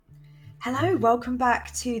Hello, welcome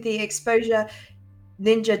back to the Exposure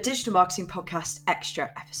Ninja Digital Marketing Podcast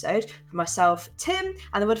Extra episode. For myself, Tim,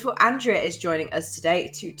 and the wonderful Andrea is joining us today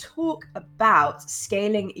to talk about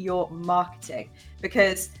scaling your marketing,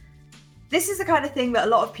 because this is the kind of thing that a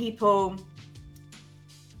lot of people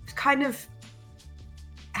kind of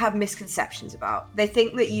have misconceptions about. They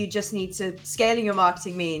think that you just need to, scaling your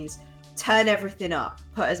marketing means turn everything up,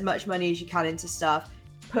 put as much money as you can into stuff,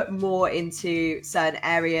 put more into certain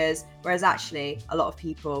areas, whereas actually a lot of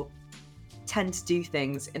people tend to do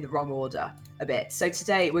things in the wrong order a bit. So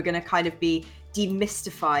today we're going to kind of be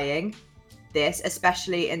demystifying this,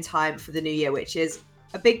 especially in time for the new year, which is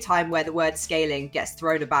a big time where the word scaling gets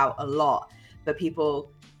thrown about a lot, but people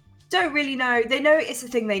don't really know. They know it's a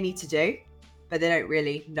thing they need to do, but they don't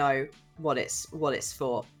really know what it's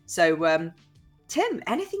for. So Tim,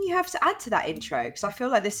 anything you have to add to that intro? Because I feel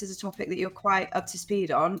like this is a topic that you're quite up to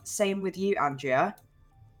speed on. Same with you, Andrea.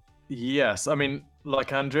 Yes, I mean,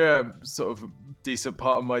 like Andrea, sort of decent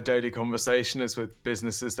part of my daily conversation is with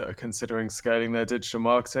businesses that are considering scaling their digital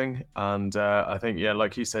marketing. And I think, yeah,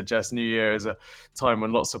 like you said, Jess, New Year is a time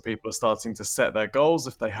when lots of people are starting to set their goals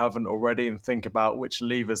if they haven't already and think about which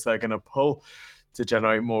levers they're going to pull to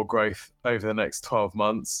generate more growth over the next 12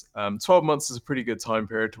 months. 12 months is a pretty good time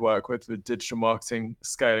period to work with digital marketing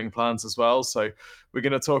scaling plans as well. So we're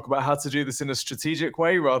going to talk about how to do this in a strategic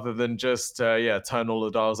way rather than just, turn all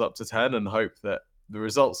the dials up to 10 and hope that the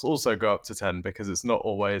results also go up to 10, because it's not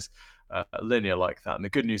always linear like that. And the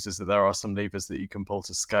good news is that there are some levers that you can pull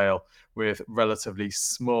to scale with relatively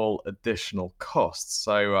small additional costs.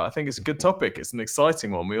 So I think it's a good topic. It's an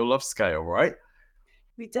exciting one. We all love scale, right?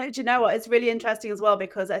 We don't. You know what? It's really interesting as well,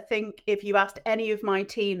 because I think if you asked any of my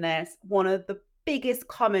team this, one of the biggest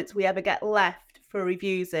comments we ever get left for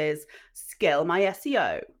reviews is scale my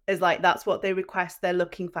SEO. Is like, that's what they request. They're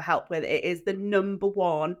looking for help with. It is the number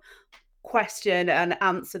one question and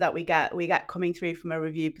answer that we get coming through from a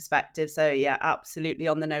review perspective. So yeah, absolutely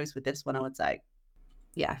on the nose with this one, I would say.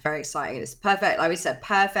 Yeah, very exciting. It's perfect. Like we said,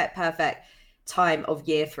 perfect time of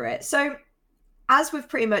year for it. So as with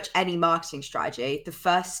pretty much any marketing strategy, the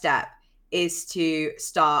first step is to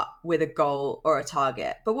start with a goal or a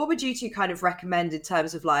target. But what would you two kind of recommend in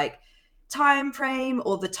terms of like time frame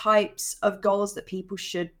or the types of goals that people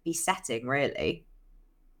should be setting, really?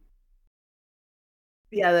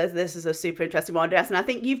 Yeah, this is a super interesting one, Jess. And I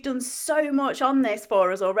think you've done so much on this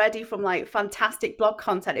for us already, from like fantastic blog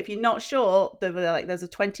content. If you're not sure, there's a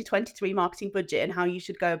 2023 marketing budget and how you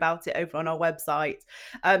should go about it over on our website.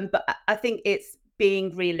 But I think it's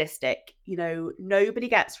being realistic. You know, nobody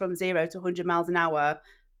gets from 0 to 100 miles an hour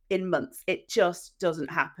in months. It just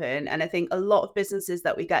doesn't happen. And I think a lot of businesses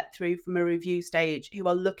that we get through from a review stage who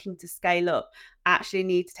are looking to scale up actually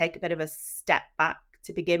need to take a bit of a step back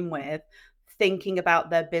to begin with, thinking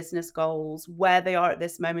about their business goals, where they are at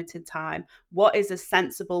this moment in time, what is a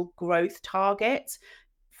sensible growth target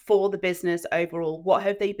for the business overall, what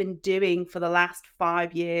have they been doing for the last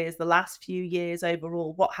 5 years, the last few years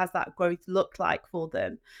overall, what has that growth looked like for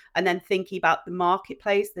them, and then thinking about the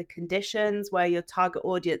marketplace, the conditions, where your target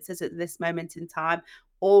audience is at this moment in time.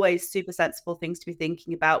 Always super sensible things to be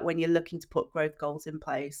thinking about when you're looking to put growth goals in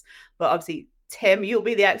place. But obviously, Tim, you'll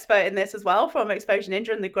be the expert in this as well, from Exposure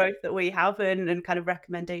Ninja and the growth that we have and kind of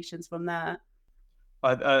recommendations from there.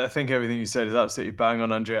 I think everything you said is absolutely bang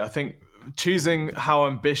on, Andrea. I think choosing how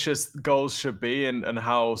ambitious goals should be and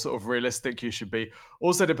how sort of realistic you should be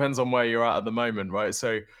also depends on where you're at the moment, right?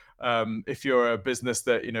 So if you're a business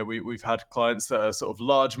that, you know, we've had clients that are sort of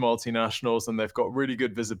large multinationals and they've got really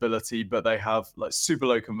good visibility, but they have like super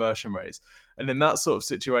low conversion rates. And in that sort of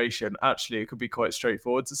situation, actually, it could be quite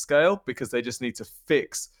straightforward to scale because they just need to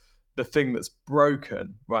fix the thing that's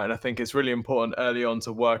broken, right? And I think it's really important early on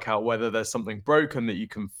to work out whether there's something broken that you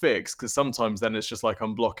can fix, because sometimes then it's just like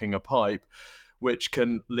unblocking a pipe, which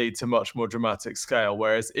can lead to much more dramatic scale.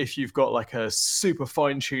 Whereas if you've got like a super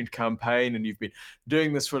fine-tuned campaign and you've been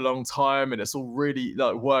doing this for a long time and it's all really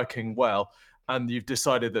like working well, and you've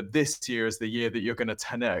decided that this year is the year that you're going to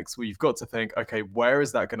 10x, well, you've got to think, okay, where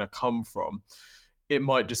is that going to come from? It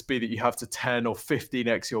might just be that you have to 10 or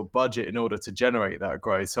 15x your budget in order to generate that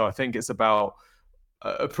growth. So I think it's about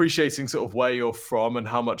appreciating sort of where you're from and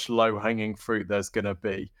how much low-hanging fruit there's going to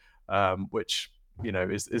be, which, you know,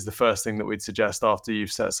 is the first thing that we'd suggest after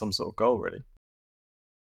you've set some sort of goal, really.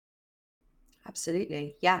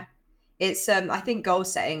 Absolutely. Yeah. It's I think goal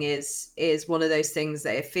setting is one of those things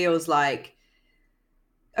that it feels like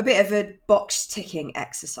a bit of a box ticking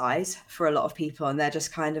exercise for a lot of people, and they're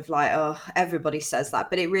just kind of like, oh, everybody says that,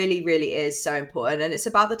 but it really is so important. And it's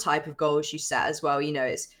about the type of goals you set as well. You know,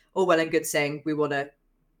 it's all well and good saying we want to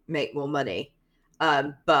make more money,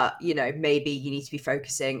 But, maybe you need to be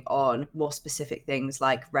focusing on more specific things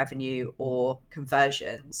like revenue or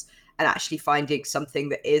conversions, and actually finding something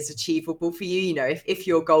that is achievable for you. If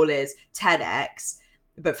your goal is 10x,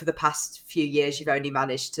 but for the past few years you've only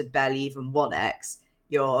managed to barely even 1x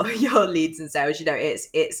your leads and sales,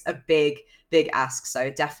 it's a big ask.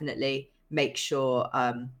 So definitely make sure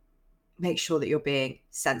that you're being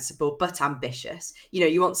sensible but ambitious.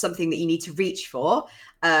 You want something that you need to reach for,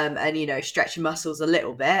 and stretch your muscles a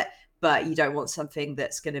little bit, but you don't want something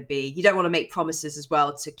that's going to be, you don't want to make promises as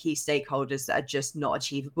well to key stakeholders that are just not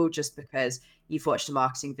achievable just because you've watched a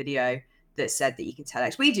marketing video that said that you can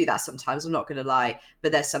 10x. We do that sometimes, I'm not going to lie,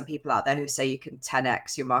 but there's some people out there who say you can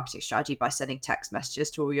 10x your marketing strategy by sending text messages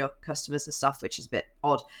to all your customers and stuff, which is a bit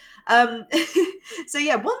odd. So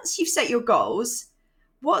yeah, once you've set your goals,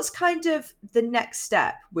 what's kind of the next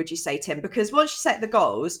step, would you say, Tim? Because once you set the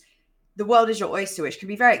goals, the world is your oyster, which can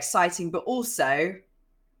be very exciting, but also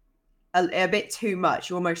a bit too much.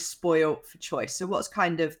 You're almost spoiled for choice. So what's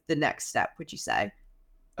kind of the next step, would you say?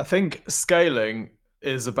 I think scaling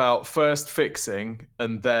is about first fixing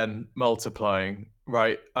and then multiplying,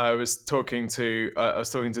 right? I spoke to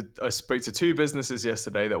two businesses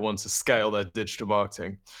yesterday that want to scale their digital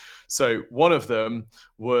marketing. So one of them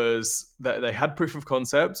was that they had proof of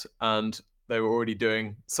concept and they were already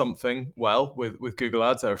doing something well with Google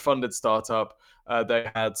Ads. They're a funded startup. They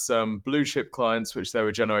had some blue chip clients which they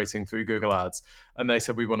were generating through Google Ads, and they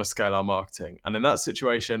said, we want to scale our marketing. And in that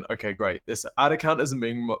situation, okay, great, this ad account isn't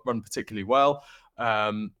being run particularly well.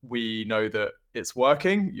 We know that it's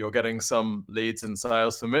working. You're getting some leads and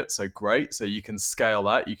sales from it, so great. So you can scale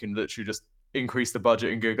that. You can literally just increase the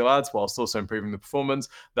budget in Google Ads whilst also improving the performance.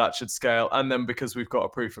 That should scale. And then because we've got a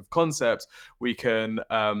proof of concept, we can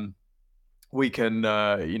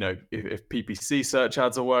if PPC search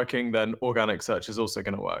ads are working, then organic search is also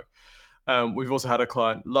going to work. We've also had a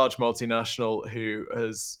client, large multinational, who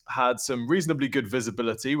has had some reasonably good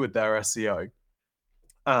visibility with their SEO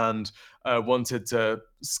and wanted to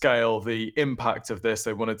scale the impact of this.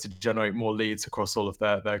 They wanted to generate more leads across all of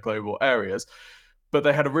their global areas, but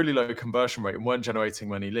they had a really low conversion rate and weren't generating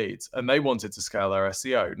many leads, and they wanted to scale their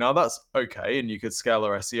SEO. Now that's okay, and you could scale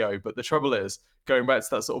their SEO, but the trouble is, going back to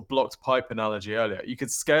that sort of blocked pipe analogy earlier, you could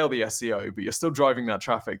scale the SEO, but you're still driving that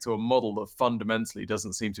traffic to a model that fundamentally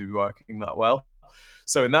doesn't seem to be working that well.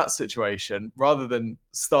 So in that situation, rather than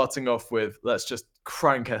starting off with, let's just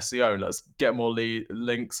crank SEO and let's get more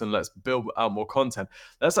links and let's build out more content,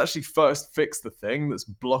 let's actually first fix the thing that's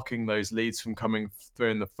blocking those leads from coming through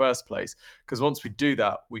in the first place. Because once we do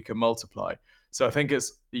that, we can multiply. So I think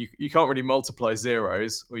you can't really multiply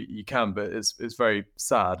zeros, or you can, but it's very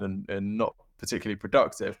sad and not particularly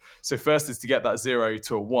productive. So first is to get that 0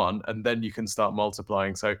 to a 1, and then you can start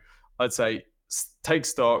multiplying. So I'd say take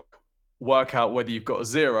stock, work out whether you've got a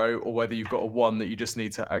 0 or whether you've got a 1 that you just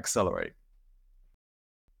need to accelerate.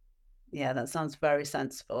 Yeah, that sounds very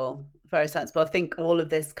sensible. Very sensible. I think all of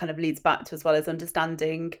this kind of leads back to, as well as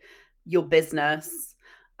understanding your business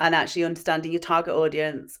and actually understanding your target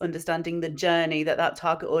audience, understanding the journey that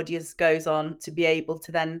target audience goes on, to be able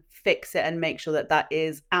to then fix it and make sure that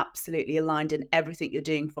is absolutely aligned in everything you're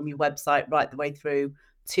doing, from your website right the way through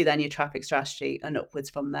to then your traffic strategy and upwards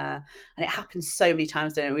from there. And it happens so many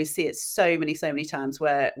times, don't it? We see it so many times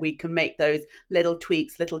where we can make those little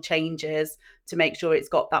tweaks, little changes to make sure it's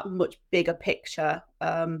got that much bigger picture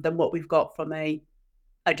than what we've got from I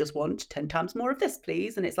just want 10 times more of this,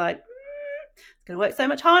 please. And it's like, it's going to work so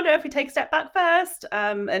much harder if we take a step back first.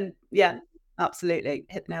 And yeah, absolutely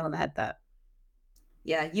hit the nail on the head there.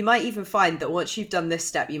 Yeah, you might even find that once you've done this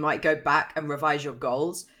step, you might go back and revise your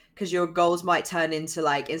goals, because your goals might turn into,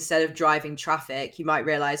 like, instead of driving traffic, you might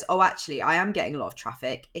realize, oh, actually, I am getting a lot of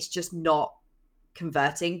traffic. It's just not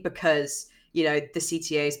converting because, the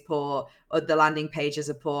CTA is poor or the landing pages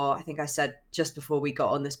are poor. I think I said just before we got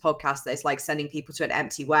on this podcast that it's like sending people to an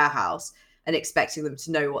empty warehouse and expecting them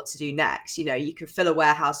to know what to do next. You can fill a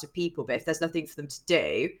warehouse with people, but if there's nothing for them to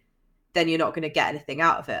do, then you're not going to get anything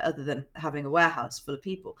out of it other than having a warehouse full of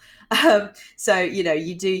people. So,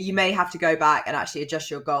 you may have to go back and actually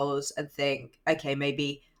adjust your goals and think, okay,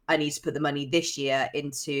 maybe I need to put the money this year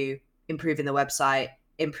into improving the website,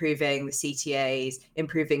 improving the CTAs,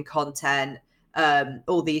 improving content,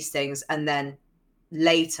 all these things. And then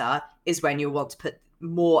later is when you'll want to put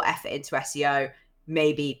more effort into SEO,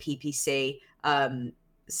 maybe PPC.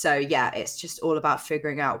 So yeah, it's just all about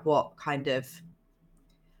figuring out what kind of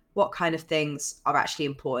things are actually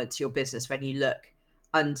important to your business when you look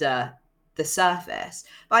under the surface.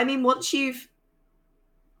 But I mean, once you've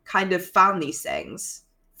kind of found these things,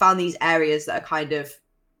 found these areas that are kind of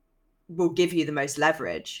will give you the most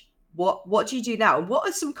leverage, what do you do now? And what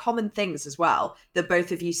are some common things as well that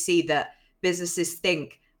both of you see that businesses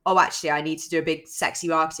think, oh, actually, I need to do a big sexy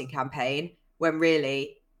marketing campaign, when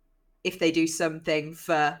really, if they do something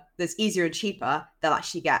that's easier and cheaper, they'll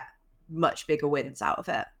actually get much bigger wins out of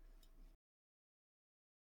it.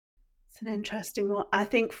 It's an interesting one. I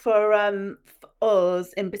think for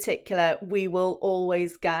us in particular, we will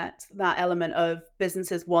always get that element of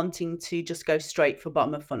businesses wanting to just go straight for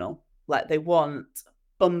bottom of funnel. Like they want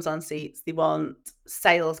bums on seats, they want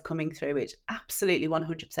sales coming through, which absolutely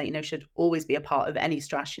 100%, should always be a part of any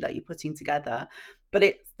strategy that you're putting together. But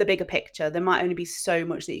it's the bigger picture. There might only be so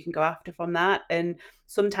much that you can go after from that. And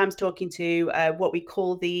sometimes talking to what we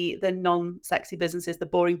call the non-sexy businesses, the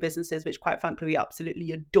boring businesses, which quite frankly we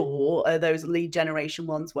absolutely adore, are those lead generation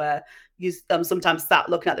ones where you sometimes sat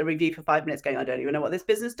looking at the review for 5 minutes going, I don't even know what this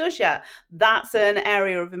business does yet. That's an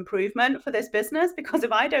area of improvement for this business, because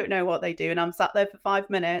if I don't know what they do and I'm sat there for 5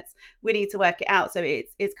 minutes, we need to work it out. So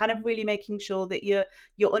it's kind of really making sure that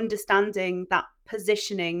you're understanding that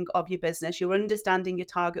positioning of your business, you're understanding your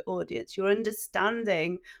target audience, you're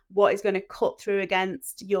understanding what is going to cut through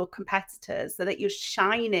against your competitors, so that you're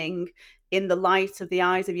shining in the light of the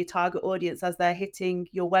eyes of your target audience as they're hitting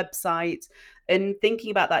your website, and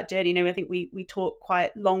thinking about that journey. I think we talk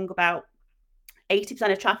quite long about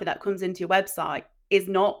 80% of traffic that comes into your website is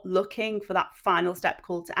not looking for that final step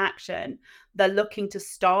call to action. They're looking to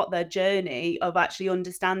start their journey of actually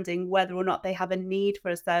understanding whether or not they have a need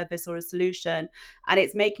for a service or a solution. And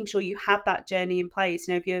it's making sure you have that journey in place.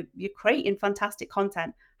 If you're creating fantastic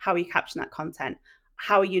content, how are you capturing that content?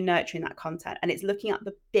 How are you nurturing that content? And it's looking at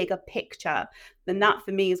the bigger picture. And that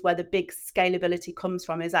for me is where the big scalability comes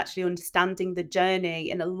from, is actually understanding the journey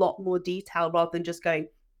in a lot more detail, rather than just going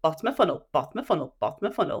bottom of funnel, bottom of funnel, bottom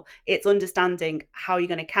of funnel. It's understanding how you're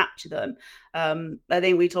going to capture them. I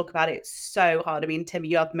think we talk about it so hard. I mean, Tim,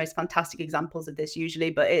 you have the most fantastic examples of this usually,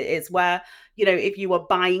 but it's where, if you are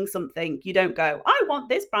buying something, you don't go, I want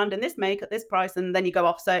this brand and this make at this price, and then you go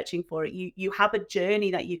off searching for it. You have a journey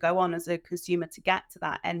that you go on as a consumer to get to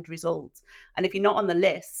that end result. And if you're not on the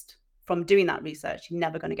list from doing that research, you're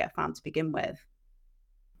never going to get found to begin with.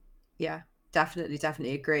 Yeah.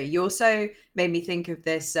 Definitely agree. You also made me think of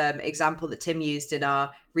this example that Tim used in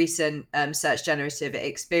our recent search generative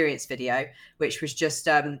experience video, which was just,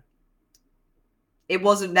 it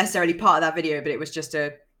wasn't necessarily part of that video, but it was just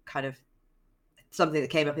a kind of something that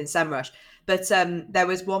came up in SEMrush. But there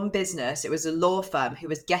was one business, it was a law firm, who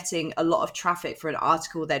was getting a lot of traffic for an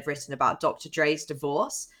article they'd written about Dr. Dre's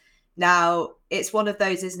divorce. Now, it's one of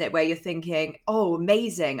those, isn't it, where you're thinking, oh,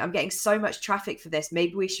 amazing, I'm getting so much traffic for this.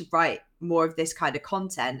 Maybe we should write more of this kind of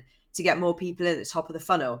content to get more people in at the top of the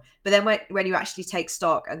funnel. But then when you actually take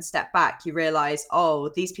stock and step back, you realize,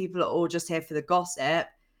 oh, these people are all just here for the gossip,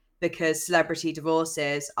 because celebrity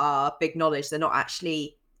divorces are big knowledge. They're not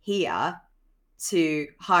actually here to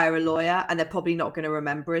hire a lawyer, and they're probably not going to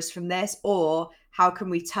remember us from this. Or how can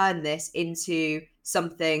we turn this into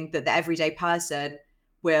something that the everyday person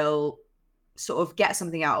will sort of get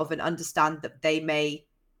something out of, and understand that they may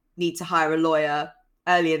need to hire a lawyer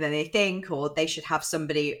earlier than they think, or they should have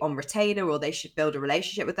somebody on retainer, or they should build a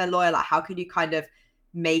relationship with their lawyer. Like, how could you kind of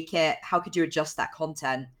how could you adjust that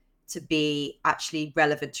content to be actually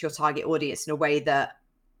relevant to your target audience in a way that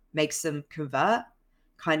makes them convert?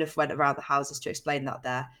 Kind of went around the houses to explain that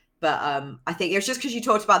there. But I think it was just because you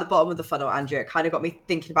talked about the bottom of the funnel, Andrew, it kind of got me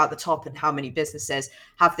thinking about the top, and how many businesses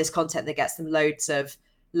have this content that gets them loads of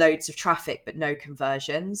traffic but no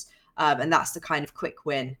conversions, and that's the kind of quick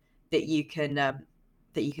win that you can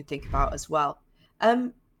think about as well.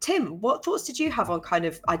 Tim, what thoughts did you have on kind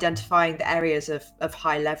of identifying the areas of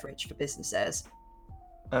high leverage for businesses?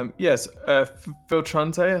 Yes,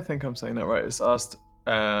 Filtrante, I think I'm saying that right, has asked,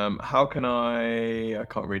 how can I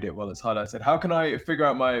can't read it while it's highlighted. How can I figure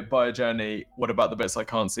out my buyer journey? What about the bits I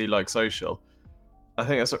can't see, like social? I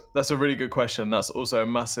think that's a really good question. That's also a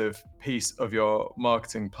massive piece of your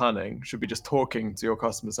marketing planning, should be just talking to your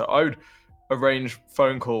customers. So I would arrange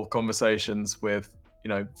phone call conversations with,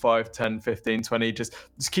 5, 10, 15, 20, just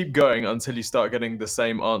keep going until you start getting the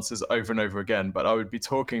same answers over and over again. But I would be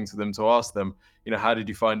talking to them to ask them, how did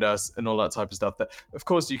you find us, and all that type of stuff. That, of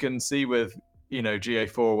course, you can see with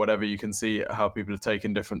GA4 or whatever, you can see how people have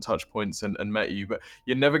taken different touch points and met you, but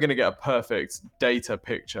you're never going to get a perfect data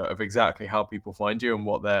picture of exactly how people find you and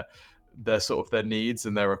what their sort of their needs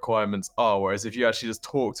and their requirements are. Whereas if you actually just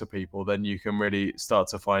talk to people, then you can really start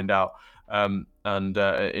to find out, and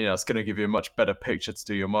it's going to give you a much better picture to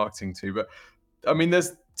do your marketing to. But I mean,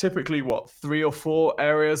 there's typically 3 or 4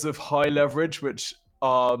 areas of high leverage which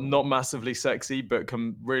are not massively sexy but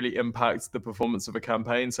can really impact the performance of a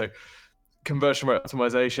campaign. So conversion rate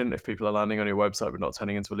optimization. If people are landing on your website but not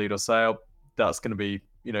turning into a lead or sale, that's going to be,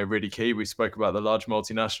 really key. We spoke about the large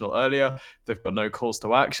multinational earlier. If they've got no calls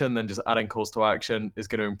to action, then just adding calls to action is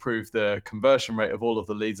going to improve the conversion rate of all of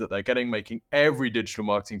the leads that they're getting, making every digital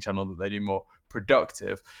marketing channel that they do more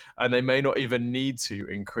productive. And they may not even need to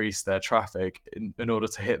increase their traffic in order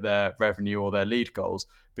to hit their revenue or their lead goals,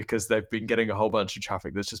 because they've been getting a whole bunch of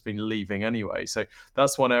traffic that's just been leaving anyway. So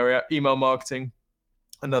that's one area. Email marketing,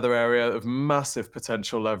 another area of massive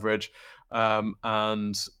potential leverage.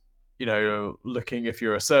 And looking, if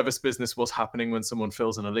you're a service business, what's happening when someone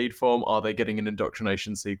fills in a lead form? Are they getting an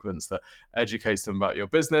indoctrination sequence that educates them about your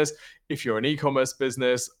business? If you're an e-commerce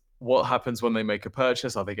business, what happens when they make a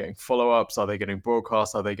purchase? Are they getting follow-ups? Are they getting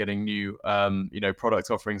broadcasts? Are they getting new, product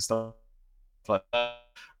offering stuff like that?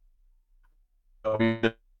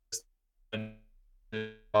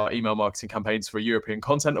 Our email marketing campaigns for a European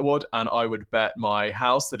Content Award, and I would bet my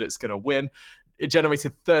house that it's going to win. It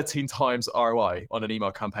generated 13 times ROI on an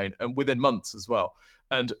email campaign, and within months as well.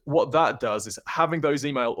 And what that does is having those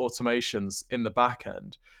email automations in the back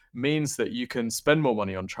end means that you can spend more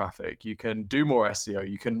money on traffic, you can do more SEO,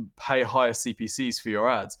 you can pay higher CPCs for your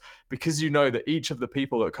ads, because you know that each of the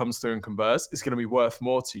people that comes through and converts is going to be worth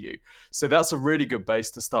more to you. So that's a really good base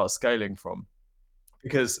to start scaling from,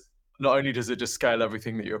 because not only does it just scale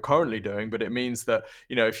everything that you're currently doing, but it means that,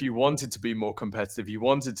 if you wanted to be more competitive, you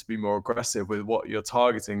wanted to be more aggressive with what you're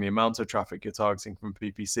targeting, the amount of traffic you're targeting from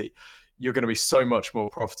PPC, you're going to be so much more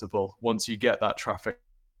profitable once you get that traffic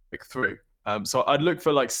through. So I'd look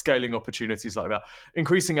for scaling opportunities like that.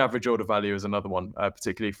 Increasing average order value is another one,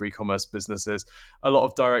 particularly for e-commerce businesses. A lot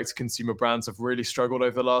of direct consumer brands have really struggled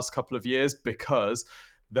over the last couple of years because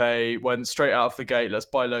they went straight out of the gate. Let's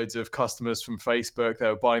buy loads of customers from Facebook. They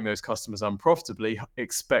were buying those customers unprofitably,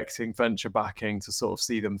 expecting venture backing to sort of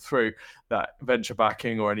see them through. That venture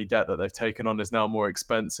backing or any debt that they've taken on is now more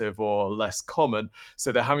expensive or less common.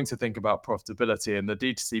 So they're having to think about profitability. And the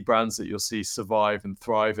D2C brands that you'll see survive and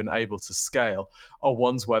thrive and able to scale are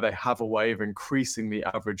ones where they have a way of increasing the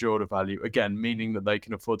average order value, again, meaning that they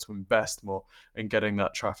can afford to invest more in getting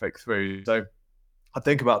that traffic through. So I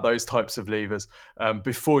think about those types of levers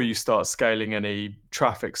before you start scaling any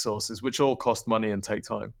traffic sources, which all cost money and take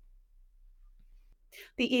time.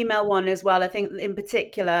 The email one as well, I think in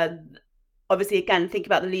particular, obviously, again, think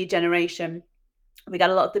about the lead generation. We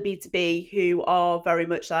got a lot of the B2B who are very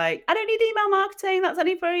much like, I don't need email marketing. That's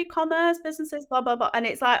only for e-commerce businesses, blah, blah, blah. And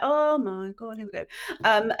it's like, oh my God, here we go.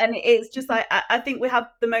 And it's just like, I think we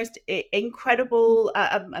have the most incredible,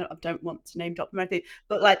 I don't want to name drop them or anything,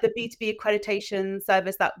 but like the B2B accreditation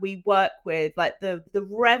service that we work with, like the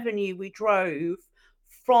revenue we drove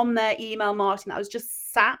from their email marketing that was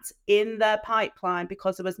just sat in their pipeline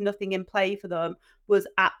because there was nothing in play for them was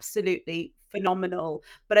absolutely phenomenal.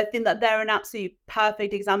 But I think that they're an absolute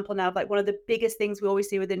perfect example now of like one of the biggest things we always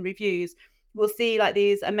see within reviews. We'll see like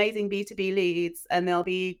these amazing B2B leads and they'll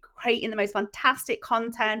be creating the most fantastic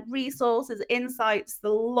content, resources, insights, the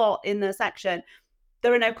lot in the section.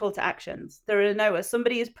 There are no call to actions. There are no,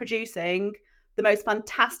 somebody is producing the most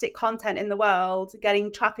fantastic content in the world, getting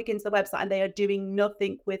traffic into the website, and they are doing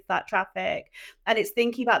nothing with that traffic. And it's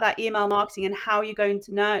thinking about that email marketing and how you're going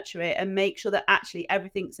to nurture it and make sure that actually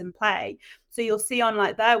everything's in play. So you'll see on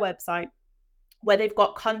like their website where they've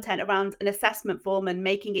got content around an assessment form and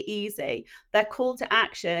making it easy. Their call to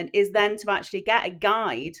action is then to actually get a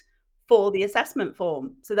guide for the assessment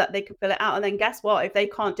form so that they can fill it out. And then guess what? If they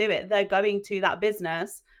can't do it, they're going to that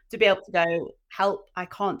business to be able to go, help, I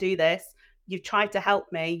can't do this. You've tried to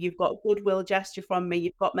help me. You've got goodwill gesture from me.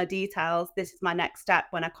 You've got my details. This is my next step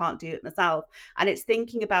when I can't do it myself. And it's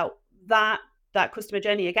thinking about that customer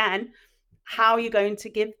journey again. How are you going to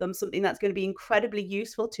give them something that's going to be incredibly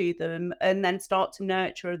useful to them, and then start to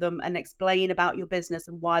nurture them and explain about your business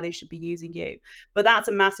and why they should be using you? But that's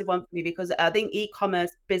a massive one for me, because I think e-commerce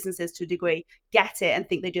businesses to a degree get it and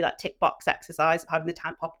think they do that tick box exercise of having the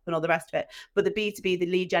time pop up and all the rest of it. But the B2B, the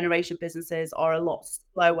lead generation businesses are a lot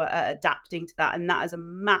slower at adapting to that. And that is a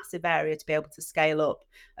massive area to be able to scale up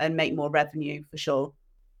and make more revenue for sure.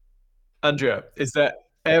 Andrea, is there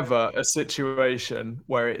ever a situation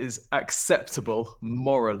where it is acceptable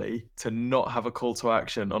morally to not have a call to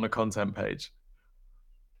action on a content page?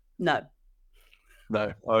 No,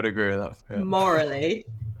 I would agree with that. Yeah. Morally.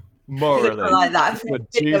 Morally. I like that.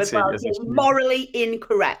 Morally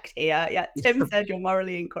incorrect here. Yeah, Tim said you're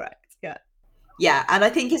morally incorrect. Yeah. Yeah, and I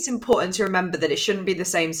think it's important to remember that it shouldn't be the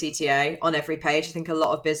same CTA on every page. I think a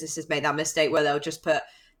lot of businesses make that mistake where they'll just put,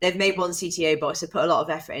 they've made one CTA box, they put a lot of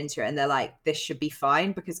effort into it, and they're like, this should be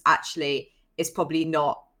fine, because actually it's probably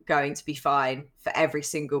not going to be fine for every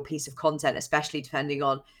single piece of content, especially depending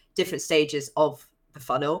on, different stages of the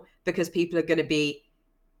funnel, because people are going to be,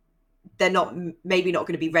 they're not maybe not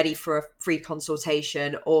going to be ready for a free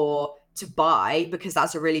consultation or to buy, because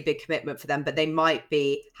that's a really big commitment for them, but they might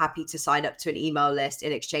be happy to sign up to an email list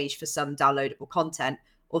in exchange for some downloadable content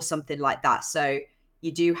or something like that. So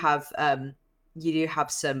you do have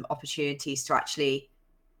some opportunities to actually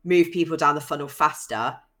move people down the funnel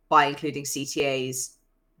faster by including CTAs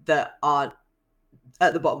that aren't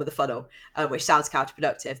at the bottom of the funnel, which sounds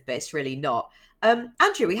counterproductive, but it's really not.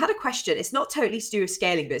 Andrew, we had a question. It's not totally to do with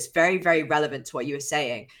scaling, but it's very, very relevant to what you were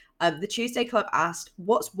saying. The Tuesday Club asked,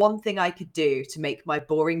 what's one thing I could do to make my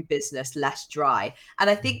boring business less dry? And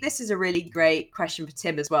I think this is a really great question for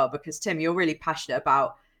Tim as well, because Tim, you're really passionate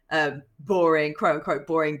about boring, quote unquote,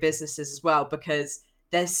 boring businesses as well, because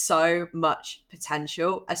there's so much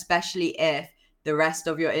potential, especially if the rest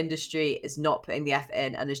of your industry is not putting the effort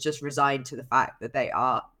in and is just resigned to the fact that they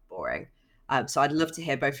are boring. So I'd love to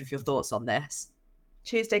hear both of your thoughts on this.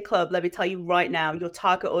 Tuesday Club, let me tell you right now, your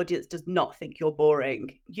target audience does not think you're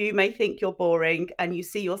boring. You may think you're boring and you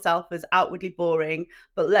see yourself as outwardly boring,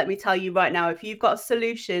 but let me tell you right now, if you've got a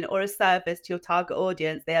solution or a service to your target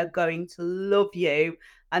audience, they are going to love you,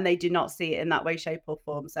 and they do not see it in that way, shape, or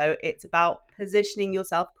form. So it's about positioning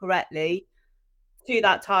yourself correctly to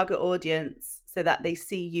that target audience so that they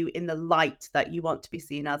see you in the light that you want to be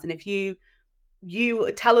seen as. And if you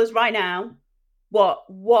tell us right now what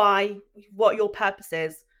your purpose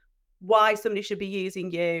is, why somebody should be using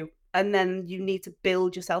you, and then you need to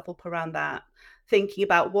build yourself up around that, thinking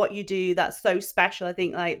about what you do that's so special. I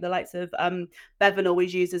think like the likes of Bevan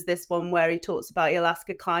always uses this one where he talks about, he'll ask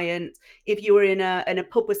a client, if you were in a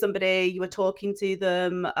pub with somebody, you were talking to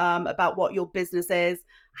them about what your business is,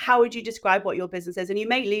 how would you describe what your business is? And you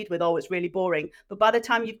may lead with, oh, it's really boring. But by the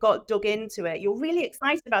time you've got dug into it, you're really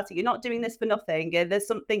excited about it. You're not doing this for nothing. There's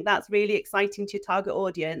something that's really exciting to your target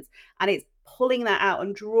audience. And it's pulling that out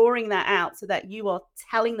and drawing that out so that you are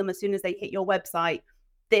telling them as soon as they hit your website,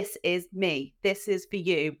 this is me. This is for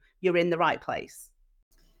you. You're in the right place.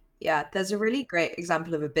 Yeah, there's a really great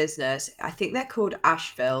example of a business. I think they're called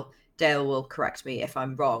Asheville. Dale will correct me if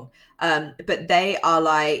I'm wrong. But they are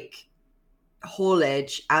like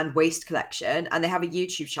haulage and waste collection, and they have a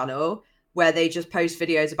YouTube channel where they just post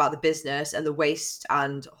videos about the business and the waste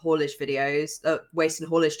and haulage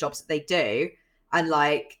jobs that they do, and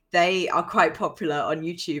like they are quite popular on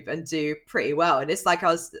YouTube and do pretty well. And it's like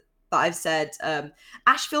I've said,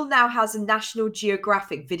 Asheville now has a National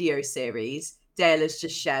Geographic video series Dale has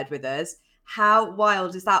just shared with us. How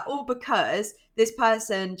wild is that? All because this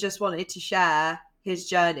person just wanted to share his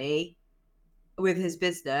journey with his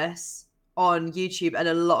business on YouTube, and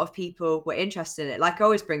a lot of people were interested in it. Like, I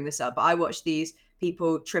always bring this up, but I watch these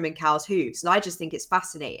people trimming cows' hooves, and I just think it's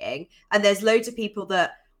fascinating. And there's loads of people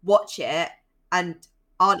that watch it and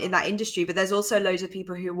aren't in that industry, but there's also loads of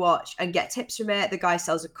people who watch and get tips from it. The guy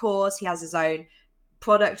sells a course, he has his own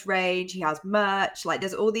product range, he has merch. Like,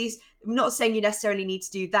 there's all these, I'm not saying you necessarily need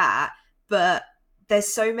to do that, but there's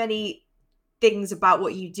so many things about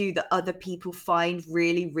what you do that other people find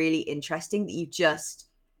really, really interesting that you just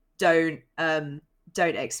don't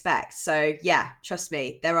expect. So yeah, trust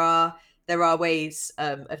me, there are ways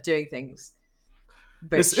of doing things.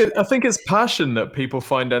 I think it's passion that people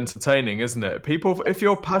find entertaining, isn't it? People, if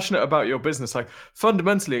you're passionate about your business, like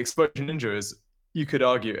fundamentally Exposure Ninja is, you could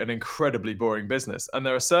argue, an incredibly boring business. And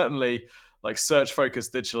there are certainly like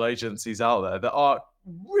search-focused digital agencies out there that are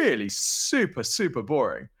really super, super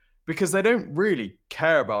boring because they don't really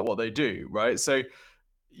care about what they do, right? So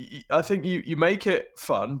I think you make it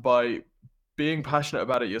fun by being passionate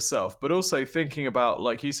about it yourself, but also thinking about,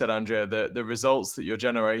 like you said, Andrea, the results that you're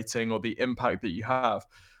generating or the impact that you have.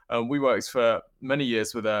 We worked for many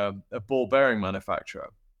years with a ball bearing manufacturer.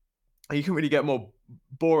 You can really get more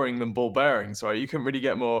boring than ball bearings, right? You can really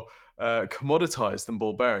get more commoditized than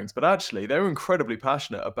ball bearings, but actually they were incredibly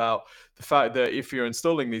passionate about the fact that if you're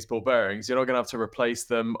installing these ball bearings, you're not going to have to replace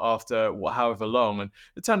them after however long. And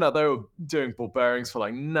it turned out they were doing ball bearings for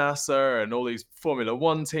like NASA and all these Formula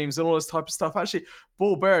One teams and all this type of stuff. Actually,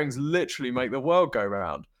 ball bearings literally make the world go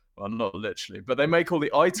round. Well, not literally, but they make all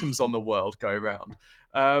the items on the world go round.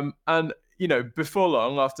 And you know, before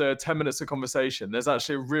long, after 10 minutes of conversation, there's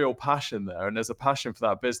actually a real passion there. And there's a passion for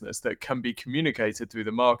that business that can be communicated through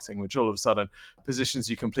the marketing, which all of a sudden positions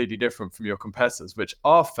you completely different from your competitors, which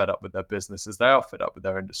are fed up with their businesses. They are fed up with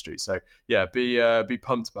their industry. So yeah, be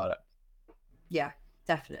pumped about it. Yeah,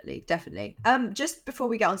 definitely. Just before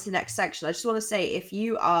we get on to the next section, I just want to say, if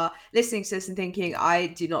you are listening to this and thinking, I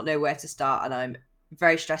do not know where to start and I'm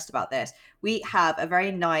very stressed about this. We have a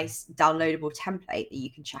very nice downloadable template that you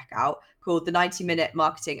can check out called the 90-minute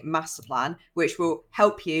marketing master plan, which will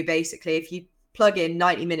help you basically. If you plug in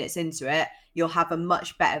 90 minutes into it, you'll have a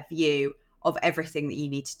much better view of everything that you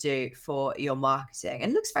need to do for your marketing.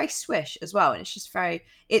 And it looks very swish as well. And it's just very,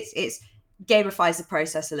 it's gamifies the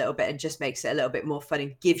process a little bit and just makes it a little bit more fun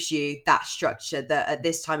and gives you that structure that at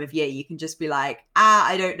this time of year, you can just be like,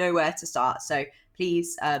 I don't know where to start. So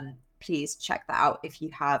please check that out if you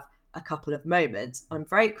have a couple of moments. I'm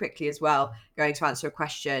very quickly as well going to answer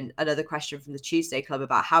another question from the Tuesday Club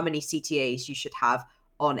about how many CTAs you should have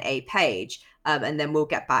on a page. And then we'll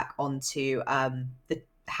get back onto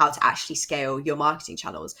how to actually scale your marketing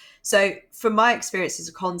channels. So from my experience as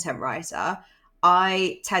a content writer,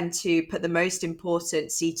 I tend to put the most important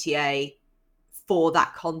CTA for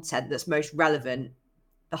that content that's most relevant,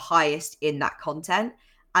 the highest in that content,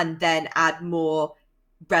 and then add more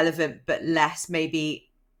relevant but maybe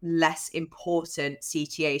less important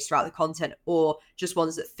CTAs throughout the content, or just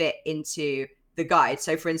ones that fit into the guide.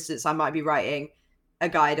 So for instance, I might be writing a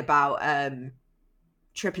guide about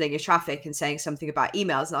tripling your traffic and saying something about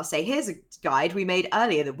emails, and I'll say, here's a guide we made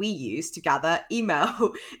earlier that we use to gather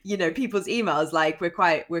email, people's emails. Like we're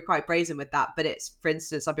quite brazen with that. But it's, for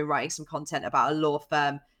instance, I've been writing some content about a law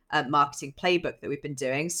firm marketing playbook that we've been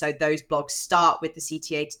doing. So those blogs start with the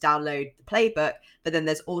CTA to download the playbook, but then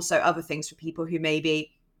there's also other things for people who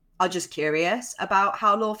maybe are just curious about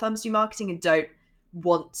how law firms do marketing and don't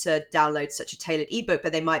want to download such a tailored ebook,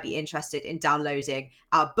 but they might be interested in downloading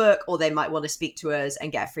our book, or they might want to speak to us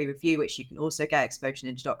and get a free review, which you can also get at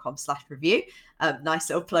exposureninja.com/review. Nice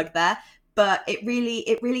little plug there. But it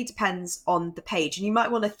really depends on the page. And you might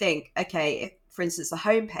want to think, okay, if, for instance, the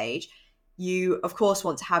homepage, you of course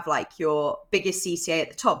want to have like your biggest CTA at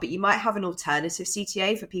the top, but you might have an alternative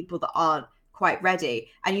CTA for people that aren't quite ready.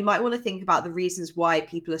 And you might want to think about the reasons why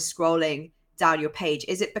people are scrolling down your page.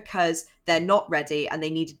 Is it because they're not ready and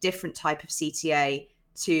they need a different type of CTA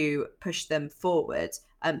to push them forward?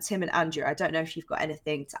 Tim and Andrew, I don't know if you've got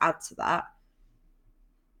anything to add to that.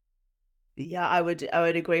 Yeah, I would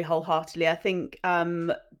agree wholeheartedly. I think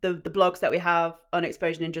the blogs that we have on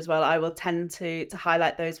Exposure Ninja as well, I will tend to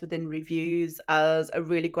highlight those within reviews as a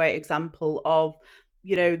really great example of,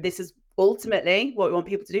 this is ultimately what we want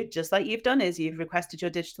people to do, just like you've done, is you've requested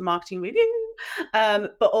your digital marketing review.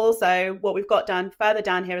 But also what we've got further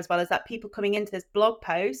down here as well is that people coming into this blog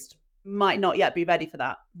post might not yet be ready for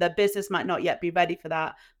that. Their business might not yet be ready for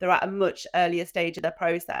that. They're at a much earlier stage of their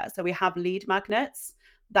process. So we have lead magnets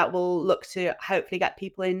that will look to hopefully get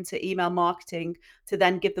people into email marketing to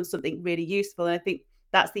then give them something really useful. And I think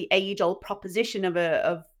that's the age-old proposition of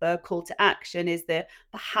a call to action, is the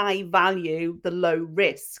high value, the low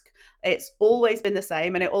risk. It's always been the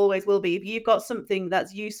same, and it always will be. If you've got something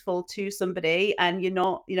that's useful to somebody and you're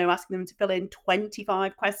not, asking them to fill in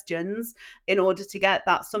 25 questions in order to get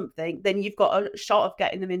that something, then you've got a shot of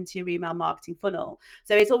getting them into your email marketing funnel.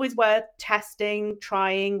 So it's always worth testing,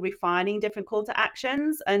 trying, refining different call to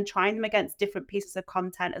actions and trying them against different pieces of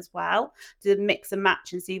content as well to mix and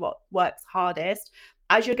match and see what works hardest.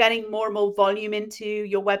 As you're getting more and more volume into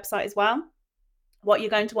your website as well, what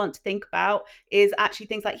you're going to want to think about is actually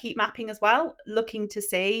things like heat mapping as well, looking to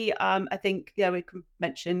see, I think, we can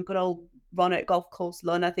mention good old Ron at Golf Course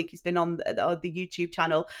Lun. I think he's been on the YouTube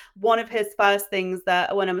channel. One of his first things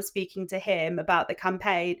that when I was speaking to him about the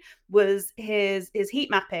campaign was his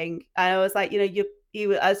heat mapping. And I was like,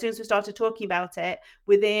 as soon as we started talking about it,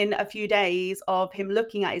 within a few days of him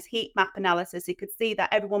looking at his heat map analysis, he could see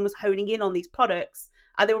that everyone was honing in on these products.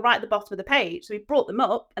 And they were right at the bottom of the page. So he brought them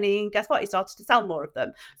up and guess what? He started to sell more of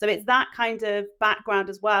them. So it's that kind of background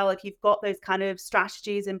as well. If you've got those kind of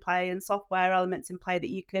strategies in play and software elements in play that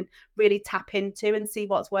you can really tap into and see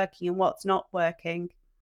what's working and what's not working.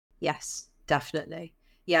 Yes, definitely.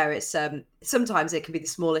 Yeah, it's sometimes it can be the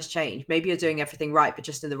smallest change. Maybe you're doing everything right, but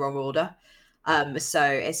just in the wrong order. So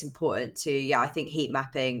it's important to, I think heat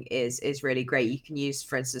mapping is really great. You can use,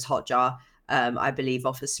 for instance, Hotjar. I believe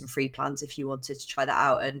offers some free plans if you wanted to try that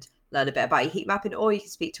out and learn a bit about your heat mapping, or you can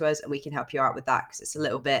speak to us and we can help you out with that because it's a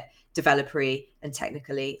little bit developer-y and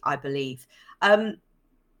technically, I believe.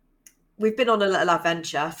 We've been on a little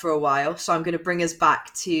adventure for a while, so I'm going to bring us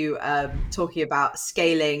back to talking about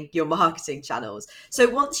scaling your marketing channels. So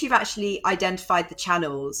once you've actually identified the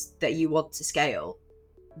channels that you want to scale,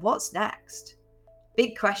 what's next?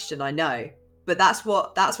 Big question, I know. But that's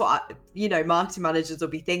what marketing managers will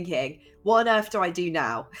be thinking. What on earth do I do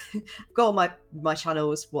now? I've got all my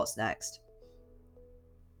channels. What's next?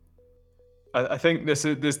 I think this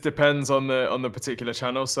depends on the particular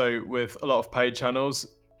channel. So with a lot of paid channels,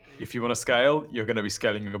 if you want to scale, you're going to be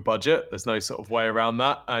scaling your budget. There's no sort of way around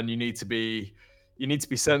that. And you need to be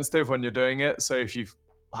sensitive when you're doing it. So if you've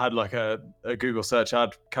had like a Google search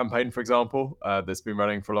ad campaign, for example, that's been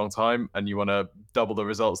running for a long time, and you want to double the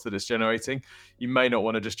results that it's generating, you may not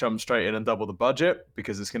want to just jump straight in and double the budget,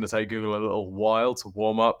 because it's going to take Google a little while to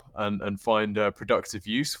warm up and find a productive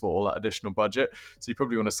use for all that additional budget. So you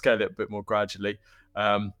probably want to scale it a bit more gradually.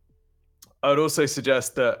 I would also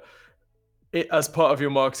suggest that as part of your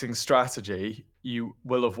marketing strategy, you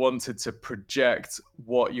will have wanted to project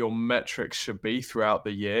what your metrics should be throughout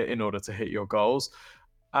the year in order to hit your goals.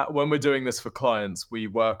 When we're doing this for clients, we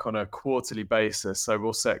work on a quarterly basis. So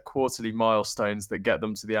we'll set quarterly milestones that get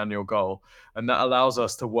them to the annual goal. And that allows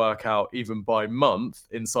us to work out, even by month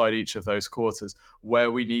inside each of those quarters,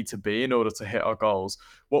 where we need to be in order to hit our goals.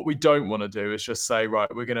 What we don't want to do is just say,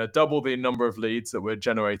 right, we're going to double the number of leads that we're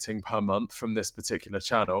generating per month from this particular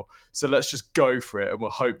channel. So let's just go for it. And we'll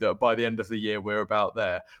hope that by the end of the year, we're about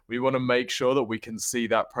there. We want to make sure that we can see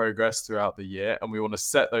that progress throughout the year. And we want to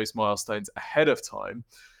set those milestones ahead of time,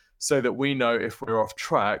 so that we know if we're off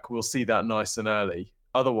track, we'll see that nice and early.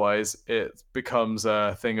 Otherwise, it becomes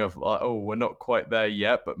a thing of like, oh, we're not quite there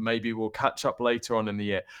yet, but maybe we'll catch up later on in the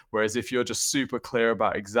year. Whereas if you're just super clear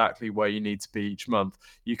about exactly where you need to be each month,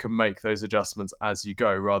 you can make those adjustments as you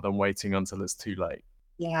go, rather than waiting until it's too late.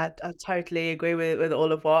 Yeah, I totally agree with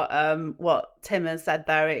all of what Tim has said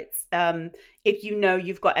there. It's if you know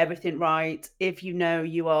you've got everything right, if you know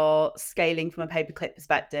you are scaling from a pay-per-click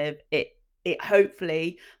perspective, it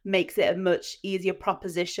hopefully makes it a much easier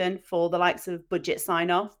proposition for the likes of budget sign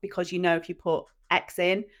off, because you know if you put X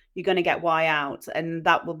in, you're going to get Y out, and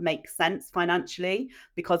that will make sense financially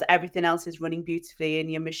because everything else is running beautifully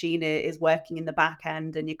and your machine is working in the back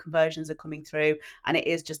end and your conversions are coming through, and it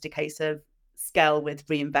is just a case of scale with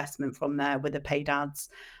reinvestment from there with the paid ads.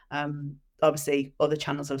 Obviously other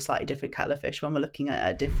channels have slightly different kettle of fish when we're looking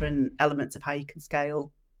at different elements of how you can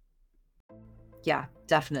scale. Yeah,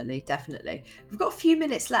 definitely. We've got a few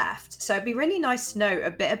minutes left, so it'd be really nice to know a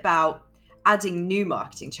bit about adding new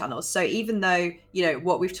marketing channels. So even though, you know,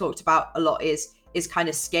 what we've talked about a lot is kind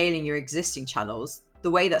of scaling your existing channels, the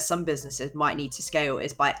way that some businesses might need to scale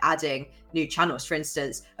is by adding new channels. For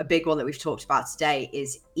instance, a big one that we've talked about today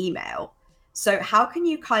is email. So how can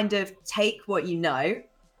you kind of take what you know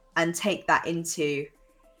and take that into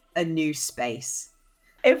a new space?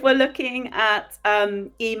 If we're looking at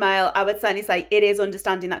email, I would certainly say it is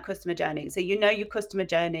understanding that customer journey. So you know your customer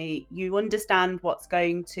journey, you understand what's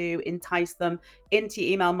going to entice them into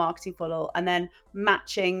your email marketing funnel, and then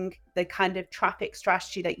matching the kind of traffic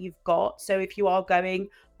strategy that you've got. So if you are going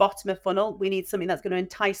bottom of funnel, we need something that's going to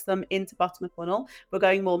entice them into bottom of funnel. We're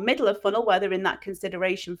going more middle of funnel, where they're in that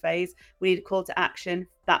consideration phase. We need a call to action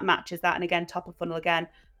that matches that. And again, top of funnel again,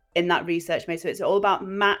 in that research mode. So it's all about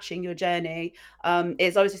matching your journey.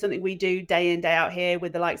 It's obviously something we do day in, day out here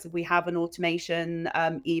with the likes of, we have an automation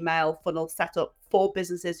email funnel set up for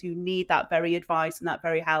businesses who need that very advice and that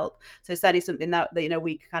very help. So certainly something that you know,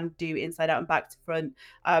 we can do inside out and back to front.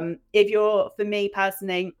 For me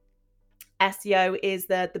personally, SEO is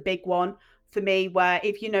the big one for me, where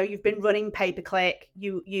if you know you've been running pay-per-click,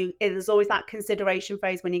 there's always that consideration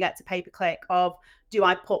phase when you get to pay-per-click of, do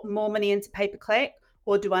I put more money into pay-per-click,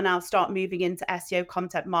 or do I now start moving into SEO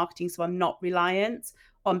content marketing so I'm not reliant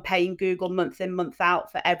on paying Google month in, month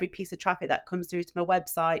out for every piece of traffic that comes through to my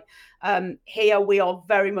website? Here we are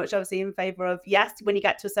very much obviously in favor of, yes, when you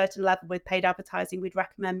get to a certain level with paid advertising, we'd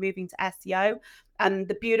recommend moving to SEO. And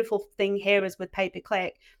the beautiful thing here is with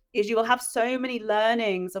pay-per-click is you will have so many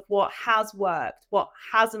learnings of what has worked, what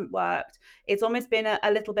hasn't worked. It's almost been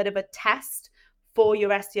a little bit of a test for your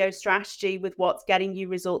SEO strategy with what's getting you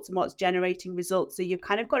results and what's generating results. So you've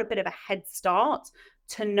kind of got a bit of a head start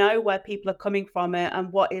to know where people are coming from it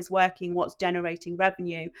and what is working, what's generating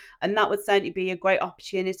revenue. And that would certainly be a great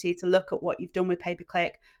opportunity to look at what you've done with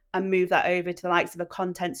pay-per-click and move that over to the likes of a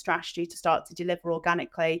content strategy to start to deliver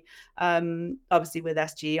organically. Obviously with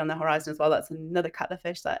SGE on the horizon as well, that's another kettle of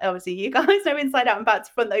fish that obviously you guys know inside out and back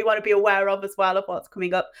to front that you want to be aware of as well, of what's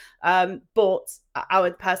coming up. But I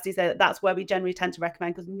would personally say that that's where we generally tend to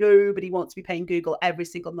recommend, because nobody wants to be paying Google every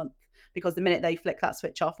single month, because the minute they flick that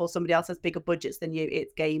switch off or somebody else has bigger budgets than you,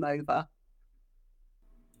 it's game over.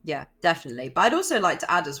 Yeah, definitely. But I'd also like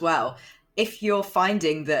to add as well, if you're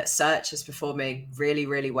finding that search is performing really,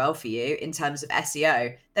 really well for you in terms of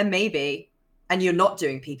SEO, then maybe, and you're not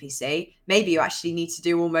doing PPC, maybe you actually need to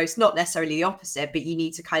do almost not necessarily the opposite, but you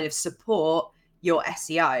need to kind of support your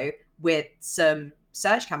SEO with some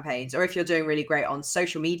search campaigns. Or if you're doing really great on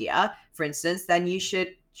social media, for instance, then you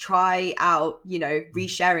should try out, you know,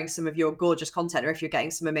 resharing some of your gorgeous content. Or if you're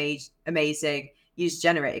getting some amazing,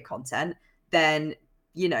 user-generated content, then,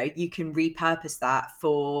 you know, you can repurpose that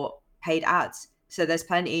for paid ads. So there's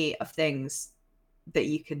plenty of things that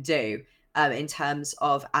you can do in terms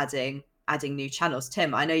of adding new channels.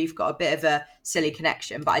 Tim, I know you've got a bit of a silly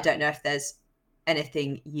connection, but I don't know if there's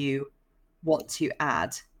anything you want to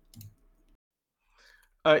add.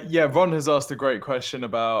 Yeah, Ron has asked a great question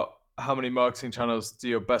about how many marketing channels do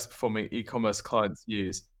your best performing e-commerce clients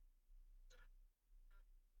use?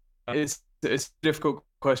 It's a difficult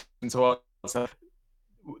question to answer.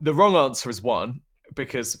 The wrong answer is 1,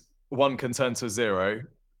 because 1 can turn to 0.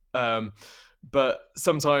 But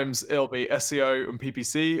sometimes it'll be SEO and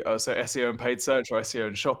PPC, so SEO and paid search, or SEO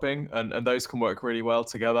and shopping, and those can work really well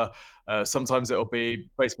together. Sometimes it'll be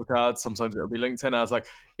Facebook ads, sometimes it'll be LinkedIn ads. Like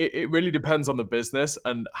it really depends on the business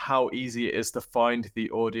and how easy it is to find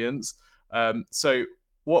the audience. So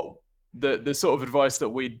what the sort of advice that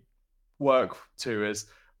we work to is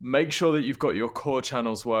make sure that you've got your core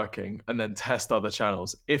channels working and then test other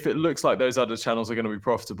channels. If it looks like those other channels are going to be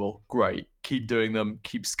profitable, great. Keep doing them,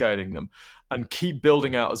 keep scaling them, and keep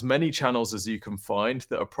building out as many channels as you can find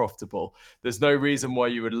that are profitable. There's no reason why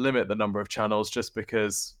you would limit the number of channels just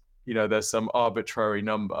because, you know, there's some arbitrary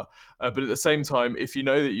number. But at the same time, if you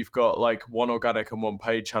know that you've got like 1 organic and 1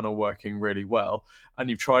 paid channel working really well, and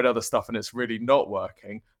you've tried other stuff and it's really not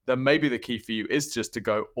working, then maybe the key for you is just to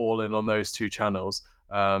go all in on those 2 channels.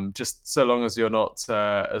 Just so long as you're not,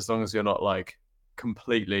 like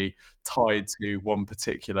completely tied to one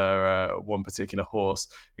particular horse,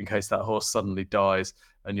 in case that horse suddenly dies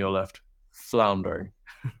and you're left floundering.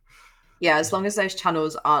 Yeah, as long as those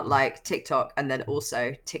channels aren't like TikTok and then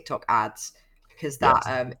also TikTok ads, because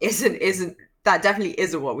that isn't that definitely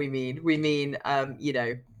isn't what we mean. We mean you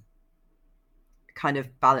know, kind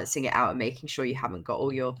of balancing it out and making sure you haven't got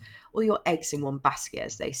all your eggs in one basket,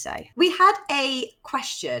 as they say. We had a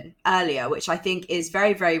question earlier, which I think is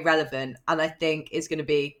very, very relevant, and I think is going to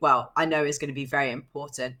be, well, I know is going to be very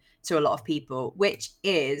important to a lot of people, which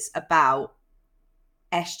is about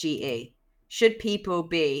SGE. Should people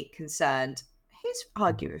be concerned? Who's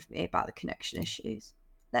arguing with me about the connection issues?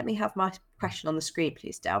 Let me have my question on the screen,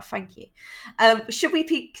 please, Dale. Thank you. Should we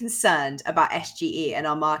be concerned about SGE and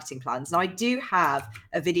our marketing plans? Now, I do have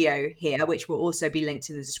a video here, which will also be linked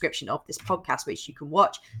in the description of this podcast, which you can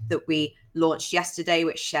watch, that we launched yesterday,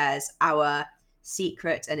 which shares our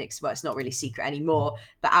secret and well, it's not really secret anymore,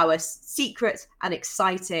 but our secret and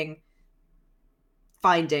exciting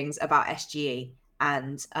findings about SGE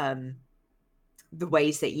and the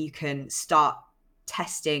ways that you can start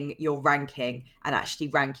testing your ranking and actually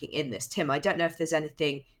ranking in this. Tim, I don't know if there's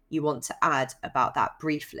anything you want to add about that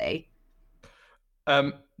briefly.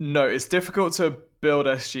 No, it's difficult to build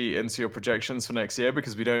SG into your projections for next year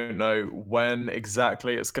because we don't know when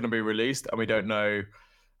exactly it's going to be released, and we don't know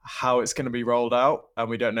how it's going to be rolled out, and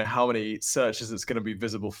we don't know how many searches it's going to be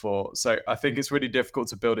visible for. So I think it's really difficult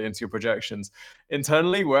to build it into your projections.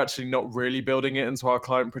 Internally, we're actually not really building it into our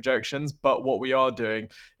client projections, but what we are doing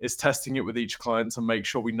is testing it with each client to make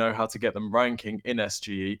sure we know how to get them ranking in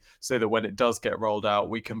SGE, so that when it does get rolled out,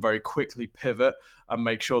 we can very quickly pivot and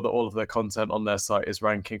make sure that all of their content on their site is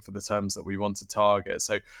ranking for the terms that we want to target.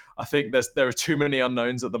 So I think there are too many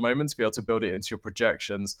unknowns at the moment to be able to build it into your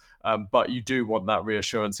projections, but you do want that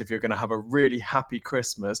reassurance. If you're going to have a really happy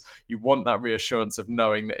Christmas, you want that reassurance of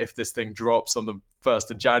knowing that if this thing drops on the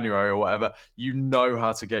 1st of January or whatever, you know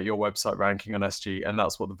how to get your website ranking on SG, and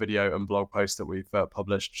that's what the video and blog post that we've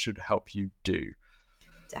published should help you do.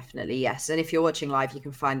 Definitely, yes. And if you're watching live, you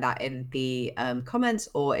can find that in the comments,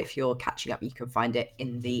 or if you're catching up, you can find it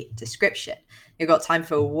in the description. You've got time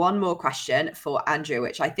for one more question for Andrew,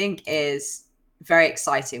 which I think is very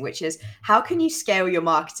exciting, which is, how can you scale your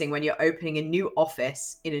marketing when you're opening a new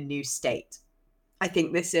office in a new state? I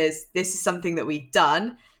think this is something that we've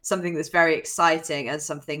done, something that's very exciting, and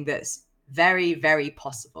something that's very, very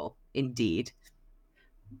possible indeed.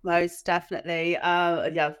 Most definitely.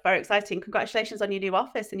 Yeah, very exciting. Congratulations on your new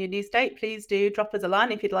office and your new state. Please do drop us a line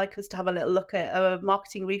if you'd like us to have a little look at a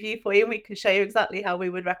marketing review for you, and we can show you exactly how we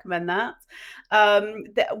would recommend that.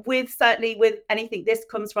 With anything, this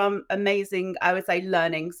comes from amazing, I would say,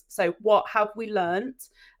 learnings. So what have we learned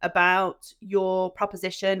about your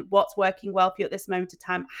proposition? What's working well for you at this moment of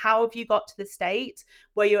time? How have you got to the state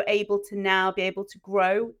where you're able to now be able to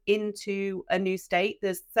grow into a new state?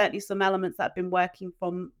 There's certainly some elements that have been working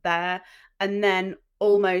from there. And then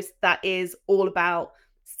almost that is all about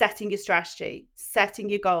setting your strategy, setting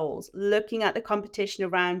your goals, looking at the competition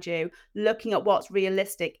around you, looking at what's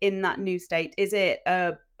realistic in that new state. Is it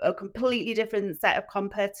a a completely different set of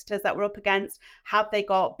competitors that we're up against? Have they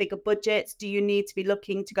got bigger budgets? Do you need to be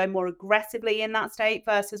looking to go more aggressively in that state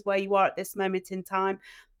versus where you are at this moment in time?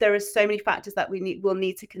 There are so many factors that we'll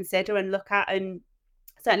need to consider and look at. And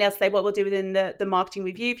certainly, I'll say what we'll do within the marketing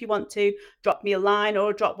review. If you want to drop me a line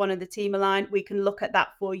or drop one of the team a line, we can look at that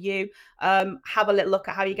for you. Have a little look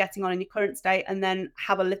at how you're getting on in your current state, and then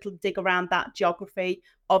have a little dig around that geography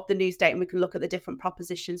of the new state, and we can look at the different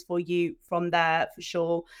propositions for you from there for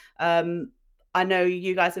sure. I know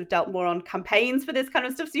you guys have dealt more on campaigns for this kind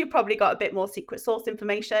of stuff, so you've probably got a bit more secret source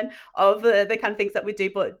information of the kind of things that we do,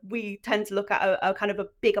 but we tend to look at a kind of a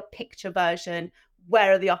bigger picture version.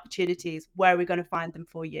 Where are the opportunities? Where are we going to find them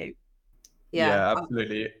for you? Yeah,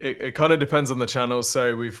 absolutely. It kind of depends on the channel.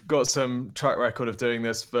 So we've got some track record of doing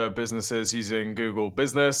this for businesses using Google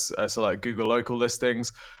Business, so like Google Local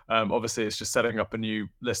Listings. Obviously, it's just setting up a new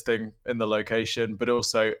listing in the location, but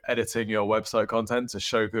also editing your website content to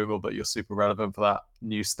show Google that you're super relevant for that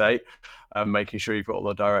new state, making sure you've got all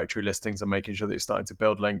the directory listings and making sure that you're starting to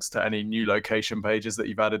build links to any new location pages that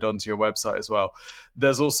you've added onto your website as well.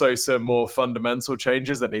 There's also some more fundamental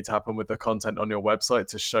changes that need to happen with the content on your website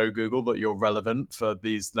to show Google that you're relevant for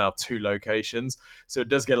these now 2 locations. So it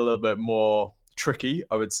does get a little bit more tricky,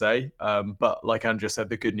 I would say. But like Andrea said,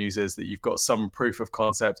 the good news is that you've got some proof of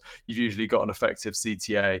concept. You've usually got an effective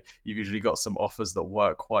CTA. You've usually got some offers that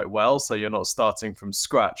work quite well. So you're not starting from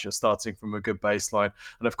scratch. You're starting from a good baseline.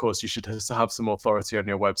 And of course, you should have some authority on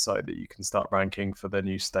your website that you can start ranking for the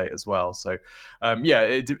new state as well. So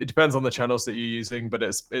it depends on the channels that you're using, but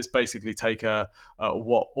it's basically take a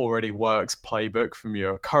what already works playbook from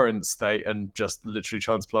your current state and just literally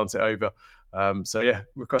transplant it over.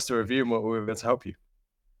 Request a review and we're able to help you.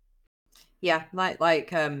 Yeah, like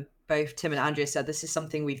both Tim and Andrea said, this is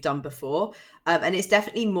something we've done before. And it's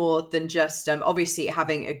definitely more than just, obviously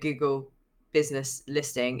having a Google business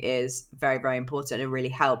listing is very, very important and really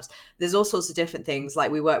helps. There's all sorts of different things.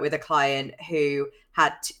 Like we worked with a client who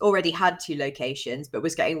already had 2 locations, but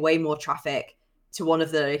was getting way more traffic to one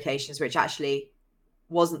of the locations, which actually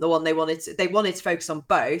wasn't the one they wanted to focus on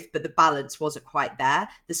both, but the balance wasn't quite there.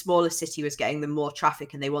 The smaller city was getting them more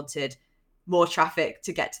traffic and they wanted more traffic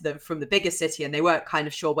to get to them from the bigger city, and they weren't kind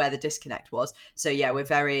of sure where the disconnect was. So yeah, we're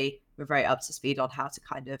very up to speed on how to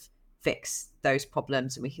kind of fix those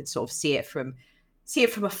problems, and we can sort of see it from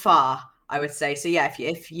afar, I would say. So yeah,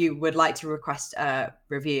 if you would like to request a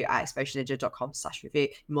review at exposureninja.com/review,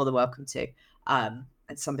 you're more than welcome to. And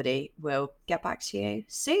somebody will get back to you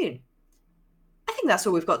soon. I think that's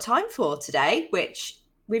all we've got time for today, which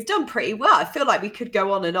we've done pretty well. I feel like we could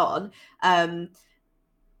go on and on.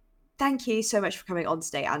 Thank you so much for coming on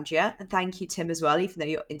today, Andrea. And thank you, Tim, as well, even though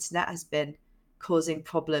your internet has been causing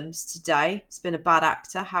problems today. It's been a bad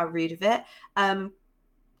actor. How rude of it.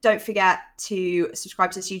 Don't forget to subscribe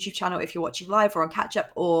to this YouTube channel if you're watching live or on catch up,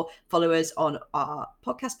 or follow us on our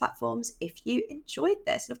podcast platforms if you enjoyed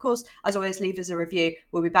this. And of course, as always, leave us a review.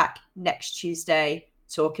 We'll be back next Tuesday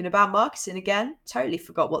talking about marketing again. Totally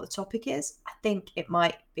forgot what the topic is. I think it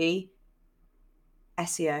might be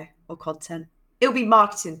SEO or content. It'll be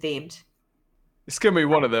marketing themed. It's going to be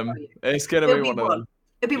one of them. It's going to be one of them.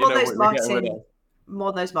 It'll be one of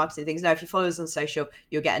those marketing things. Now, if you follow us on social,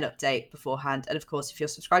 you'll get an update beforehand. And of course, if you're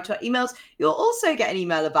subscribed to our emails, you'll also get an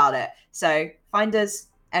email about it. So find us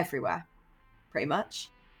everywhere, pretty much.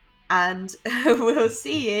 And we'll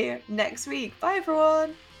see you next week. Bye,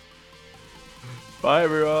 everyone. Bye,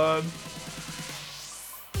 everyone.